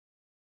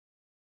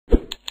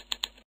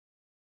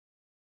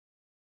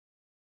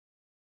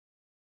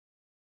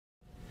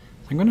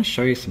I'm going to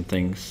show you some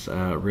things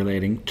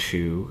relating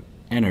to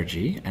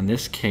energy. In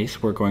this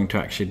case, we're going to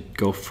actually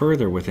go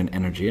further within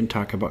energy and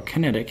talk about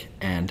kinetic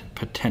and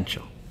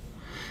potential.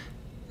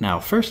 Now,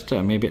 first,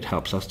 maybe it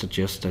helps us to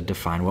just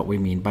define what we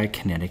mean by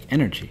kinetic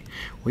energy.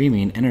 We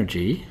mean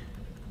energy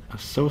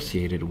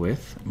associated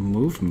with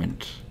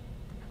movement.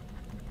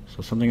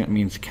 So something that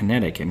means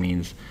kinetic, it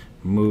means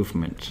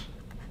movement.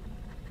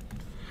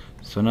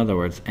 So in other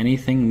words,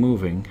 anything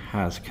moving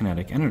has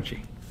kinetic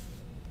energy.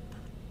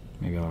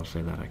 Maybe I'll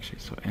say that actually.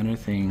 So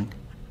anything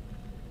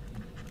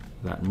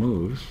that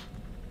moves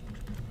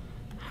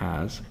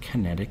has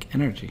kinetic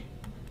energy.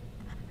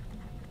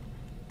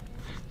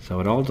 So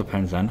it all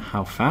depends on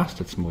how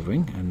fast it's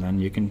moving, and then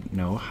you can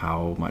know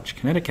how much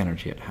kinetic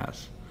energy it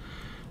has.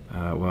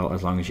 Well,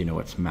 as long as you know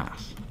its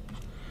mass.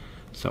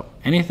 So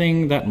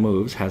anything that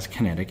moves has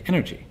kinetic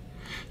energy.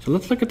 So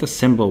let's look at the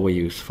symbol we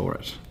use for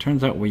it.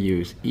 Turns out we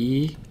use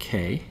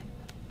EK,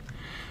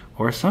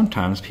 or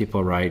sometimes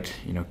people write,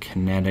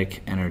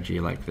 kinetic energy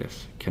like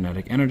this.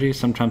 Kinetic energy.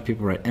 Sometimes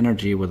people write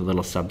energy with a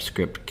little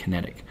subscript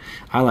kinetic.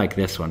 I like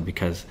this one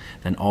because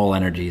then all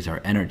energies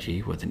are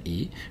energy with an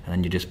E, and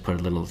then you just put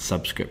a little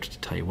subscript to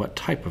tell you what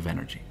type of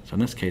energy. So in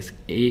this case,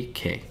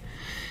 AK.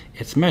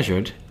 It's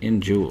measured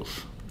in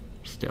joules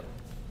still.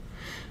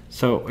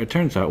 So it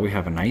turns out we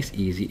have a nice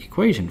easy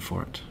equation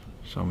for it.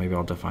 So maybe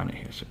I'll define it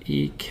here. So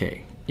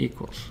EK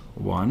equals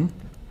 1/2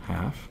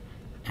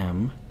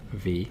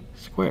 mv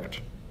squared.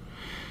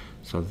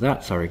 So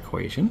that's our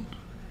equation,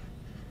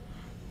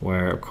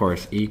 where of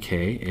course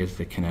EK is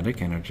the kinetic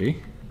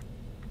energy,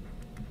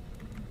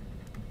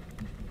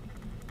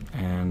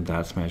 and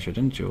that's measured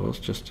in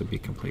joules, just to be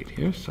complete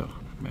here. So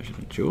measured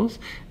in joules.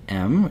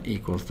 M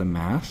equals the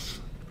mass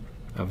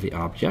of the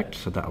object,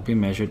 so that will be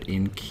measured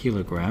in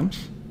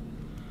kilograms.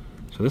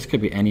 So this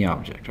could be any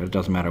object, right? It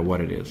doesn't matter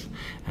what it is.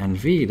 And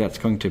V, that's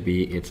going to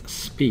be its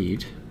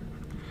speed,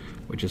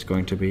 which is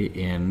going to be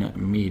in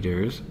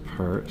meters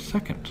per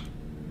second.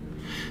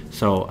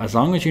 So as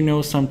long as you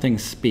know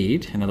something's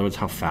speed, in other words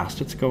how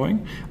fast it's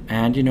going,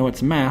 and you know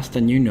its mass,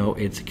 then you know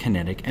its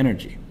kinetic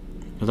energy.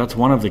 So that's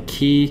one of the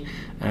key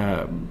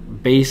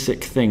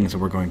basic things that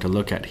we're going to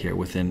look at here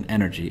within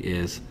energy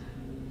is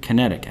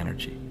kinetic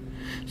energy.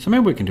 So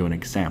maybe we can do an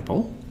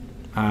example.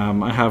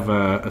 I have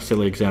a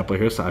silly example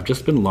here. So I've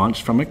just been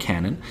launched from a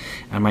cannon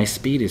and my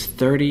speed is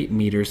 30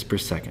 meters per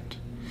second.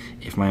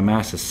 If my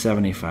mass is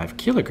 75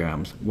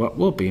 kilograms, what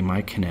will be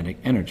my kinetic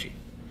energy?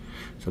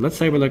 So let's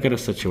say we look at a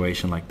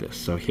situation like this.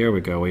 So here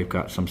we go, we've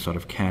got some sort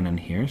of cannon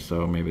here.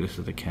 So maybe this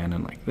is the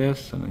cannon like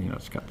this, and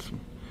it's got some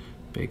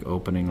big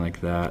opening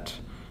like that.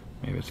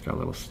 Maybe it's got a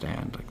little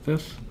stand like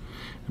this.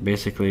 And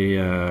basically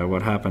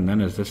what happened then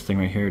is this thing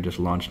right here just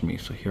launched me.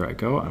 So here I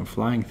go, I'm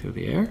flying through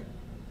the air.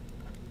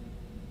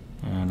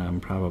 And I'm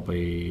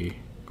probably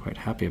quite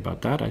happy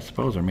about that, I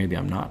suppose, or maybe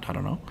I'm not, I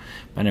don't know.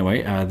 But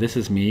anyway, this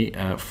is me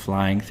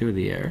flying through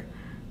the air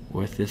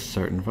with this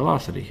certain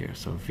velocity here.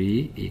 So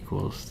V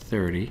equals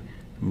 30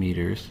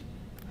 meters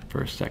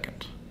per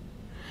second.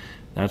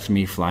 That's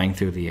me flying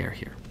through the air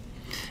here.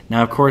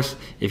 Now, of course,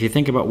 if you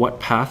think about what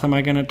path am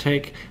I going to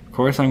take, of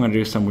course I'm going to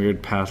do some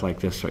weird path like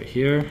this right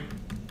here.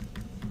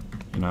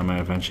 I'm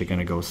eventually going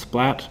to go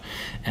splat,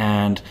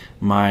 and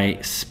my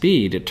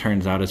speed, it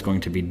turns out, is going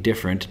to be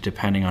different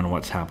depending on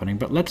what's happening.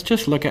 But let's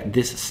just look at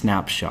this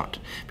snapshot,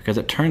 because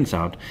it turns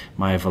out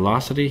my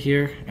velocity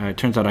here, it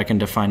turns out I can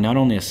define not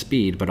only a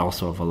speed but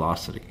also a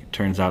velocity. It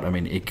turns out,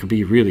 it could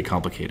be really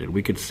complicated.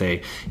 We could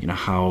say,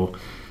 how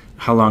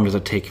long does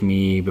it take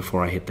me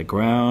before I hit the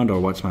ground, or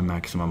what's my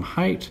maximum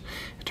height?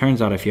 It turns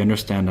out if you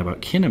understand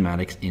about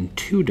kinematics in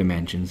 2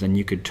 dimensions, then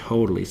you could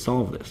totally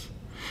solve this.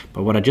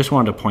 But what I just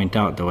wanted to point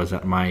out, though, is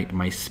that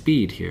my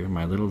speed here,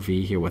 my little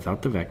v here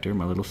without the vector,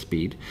 my little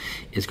speed,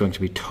 is going to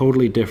be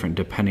totally different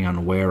depending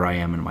on where I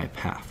am in my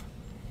path.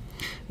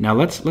 Now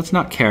let's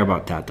not care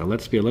about that, though.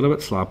 Let's be a little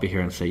bit sloppy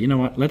here and say, you know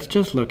what, let's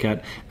just look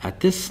at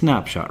this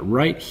snapshot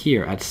right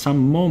here at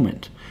some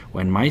moment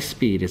when my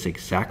speed is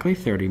exactly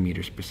 30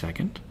 meters per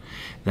second.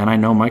 Then I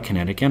know my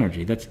kinetic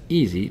energy. That's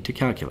easy to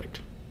calculate.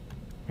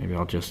 Maybe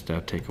I'll just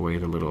take away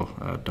the little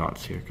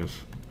dots here,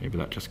 because maybe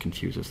that just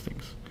confuses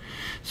things.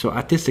 So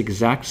at this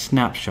exact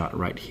snapshot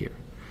right here,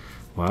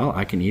 well,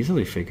 I can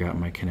easily figure out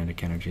my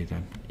kinetic energy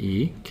then.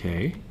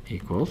 EK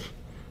equals,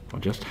 well,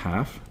 just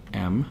half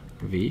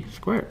mv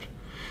squared.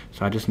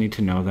 So I just need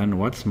to know then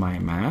what's my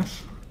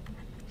mass.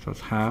 So it's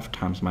half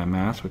times my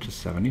mass, which is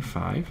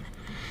 75,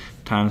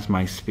 times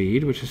my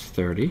speed, which is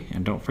 30,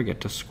 and don't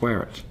forget to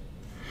square it.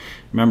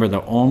 Remember,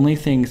 the only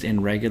things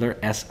in regular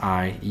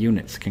SI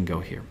units can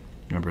go here.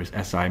 Remember,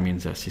 SI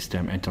means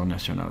Système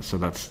International, so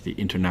that's the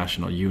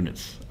international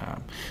units.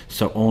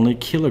 So only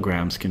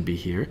kilograms can be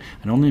here,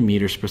 and only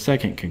meters per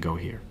second can go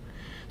here.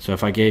 So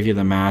if I gave you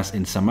the mass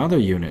in some other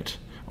unit,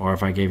 or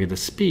if I gave you the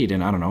speed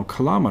in, I don't know,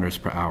 kilometers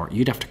per hour,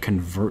 you'd have to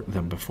convert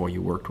them before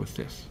you worked with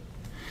this.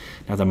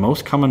 Now, the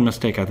most common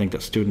mistake I think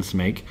that students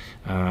make,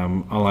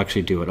 I'll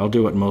actually do it. I'll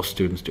do what most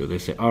students do. They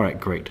say, all right,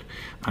 great.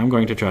 I'm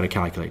going to try to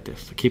calculate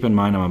this. So keep in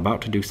mind, I'm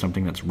about to do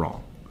something that's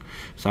wrong.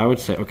 So I would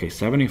say, okay,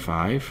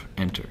 75,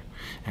 enter.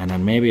 And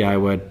then maybe I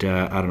would,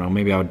 I don't know,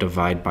 maybe I would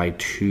divide by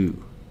 2.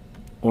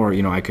 Or,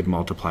 you know, I could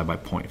multiply by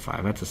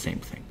 0.5. That's the same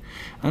thing.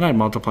 And I'd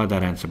multiply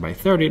that answer by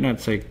 30, and I'd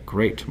say,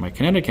 great, my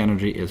kinetic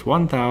energy is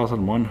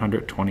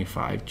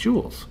 1,125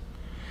 joules.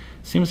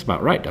 Seems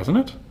about right, doesn't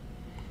it?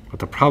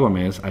 But the problem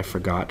is I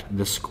forgot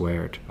the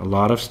squared. A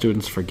lot of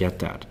students forget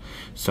that.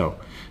 So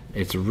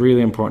it's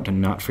really important to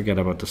not forget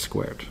about the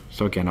squared.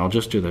 So again, I'll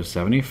just do the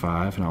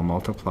 75 and I'll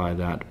multiply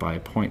that by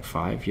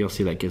 0.5. You'll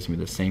see that gives me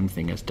the same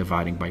thing as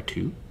dividing by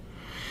 2.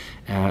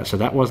 So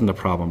that wasn't the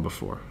problem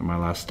before. In my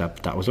last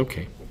step, that was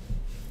okay.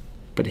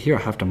 But here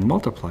I have to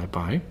multiply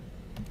by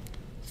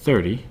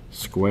 30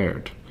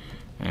 squared.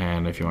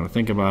 And if you want to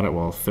think about it,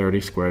 well,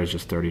 30 squared is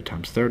just 30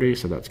 times 30,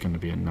 so that's going to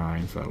be a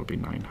 9, so that'll be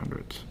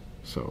 900.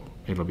 So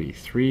it'll be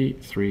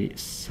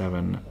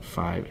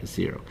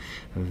 33750.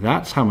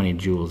 That's how many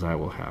joules I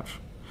will have.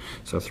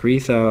 So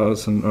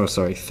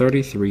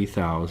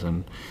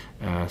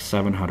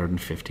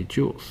 33,750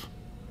 joules.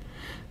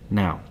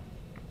 Now,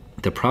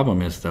 the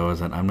problem is, though,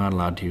 is that I'm not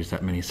allowed to use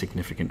that many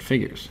significant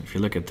figures. If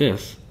you look at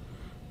this,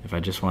 if I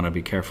just want to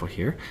be careful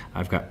here,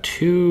 I've got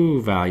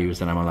 2 values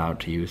that I'm allowed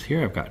to use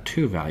here. I've got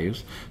 2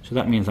 values, so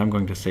that means I'm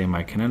going to say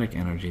my kinetic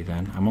energy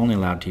then, I'm only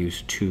allowed to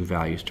use 2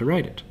 values to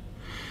write it.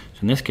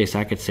 In this case,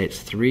 I could say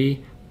it's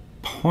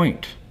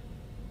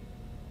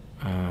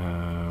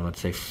let's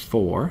say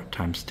 4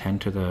 times 10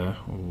 to the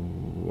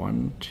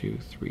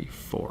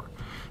 4.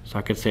 So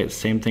I could say it's the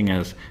same thing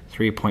as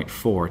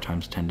 3.4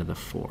 times 10 to the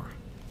 4.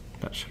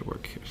 That should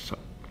work here. So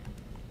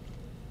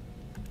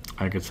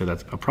I could say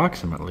that's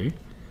approximately,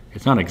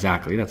 it's not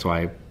exactly, that's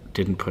why I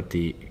didn't put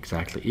the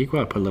exactly equal,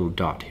 I put a little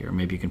dot here.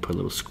 Maybe you can put a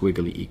little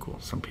squiggly equal.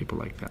 Some people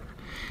like that.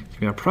 It's going to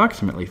be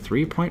approximately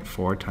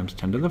 3.4 times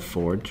 10 to the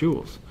 4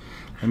 joules.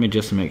 Let me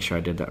just make sure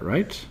I did that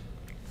right.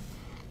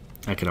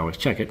 I could always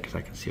check it because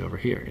I can see over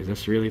here. Is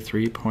this really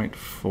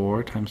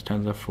 3.4 times 10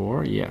 to the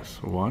 4? Yes.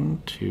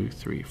 1, 2,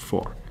 3,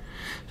 4.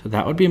 So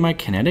that would be my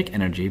kinetic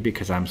energy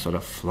because I'm sort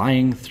of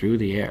flying through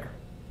the air.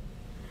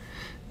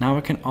 Now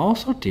I can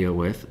also deal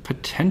with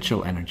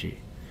potential energy.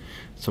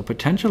 So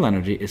potential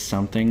energy is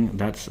something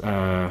that's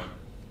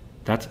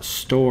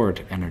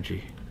stored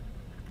energy.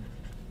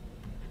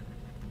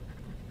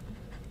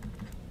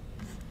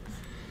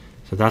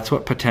 So that's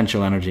what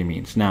potential energy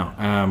means.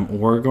 Now,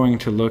 we're going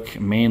to look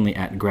mainly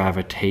at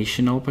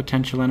gravitational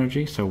potential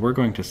energy. So we're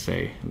going to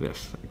say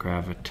this,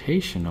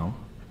 gravitational.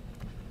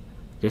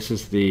 This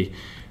is the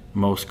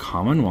most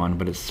common one,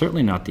 but it's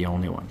certainly not the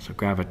only one. So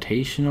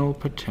gravitational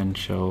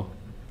potential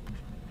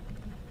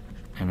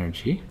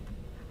energy.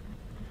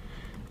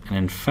 And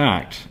in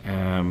fact,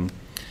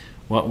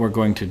 what we're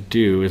going to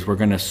do is we're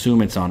going to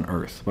assume it's on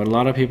Earth. But a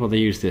lot of people, they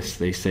use this.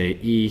 They say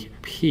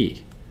EP,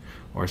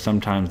 or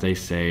sometimes they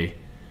say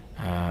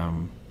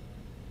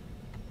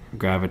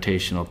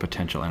gravitational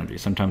potential energy.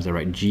 Sometimes they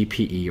write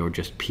GPE or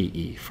just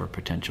PE for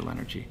potential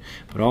energy.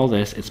 But all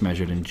this, it's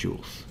measured in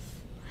joules.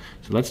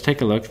 So let's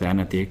take a look then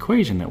at the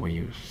equation that we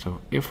use. So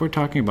if we're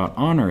talking about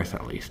on Earth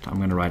at least, I'm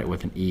going to write it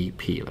with an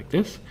EP like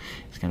this.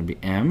 It's going to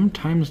be M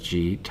times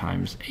G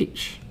times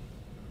H.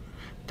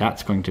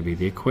 That's going to be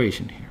the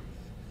equation here.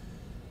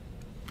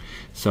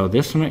 So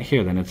this one right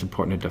here, then it's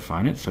important to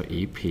define it. So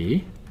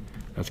EP,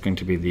 that's going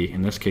to be the,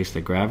 in this case,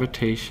 the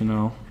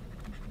gravitational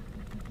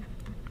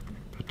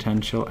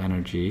potential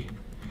energy,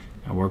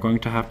 and we're going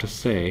to have to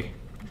say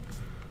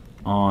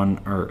on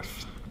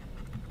Earth.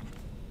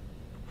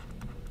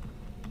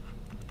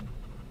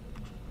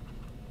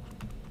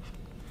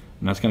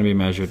 And that's going to be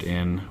measured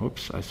in,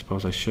 whoops, I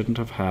suppose I shouldn't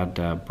have had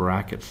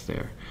brackets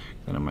there.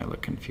 Then it might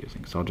look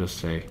confusing. So I'll just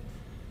say,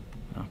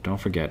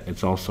 don't forget,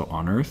 it's also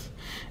on Earth.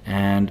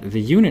 And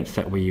the units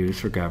that we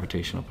use for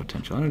gravitational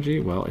potential energy,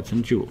 well, it's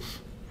in joules.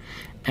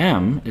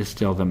 M is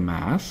still the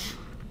mass,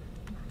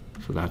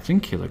 so that's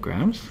in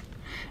kilograms.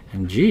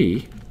 And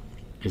G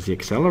is the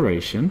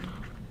acceleration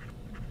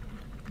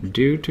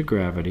due to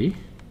gravity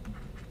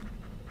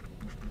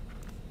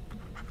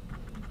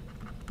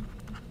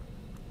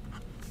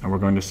and we're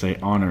going to say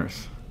on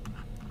Earth.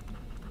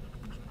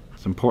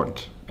 It's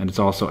important, and it's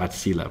also at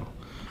sea level.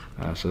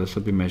 So this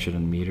will be measured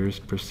in meters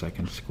per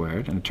second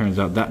squared, and it turns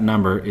out that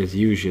number is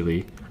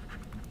usually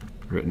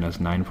written as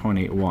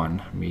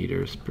 9.81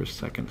 meters per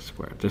second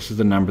squared. This is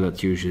the number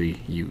that's usually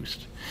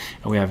used.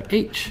 And we have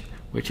H,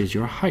 which is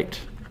your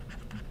height.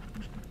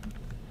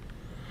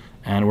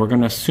 And we're going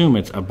to assume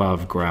it's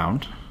above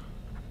ground,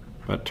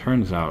 but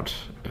turns out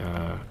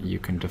you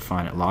can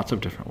define it lots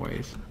of different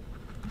ways.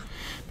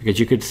 Because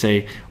you could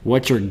say,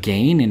 what's your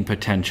gain in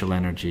potential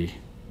energy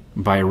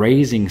by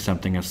raising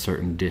something a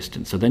certain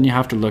distance? So then you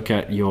have to look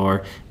at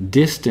your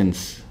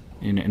distance,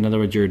 in other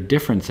words, your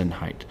difference in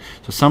height.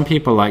 So some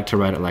people like to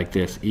write it like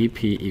this,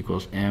 EP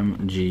equals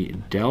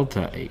mg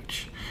delta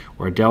h,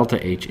 where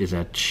delta h is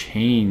a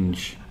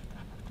change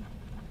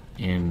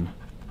in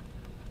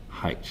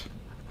height.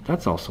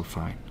 That's also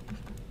fine.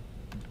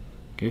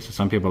 Okay, so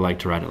some people like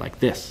to write it like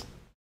this.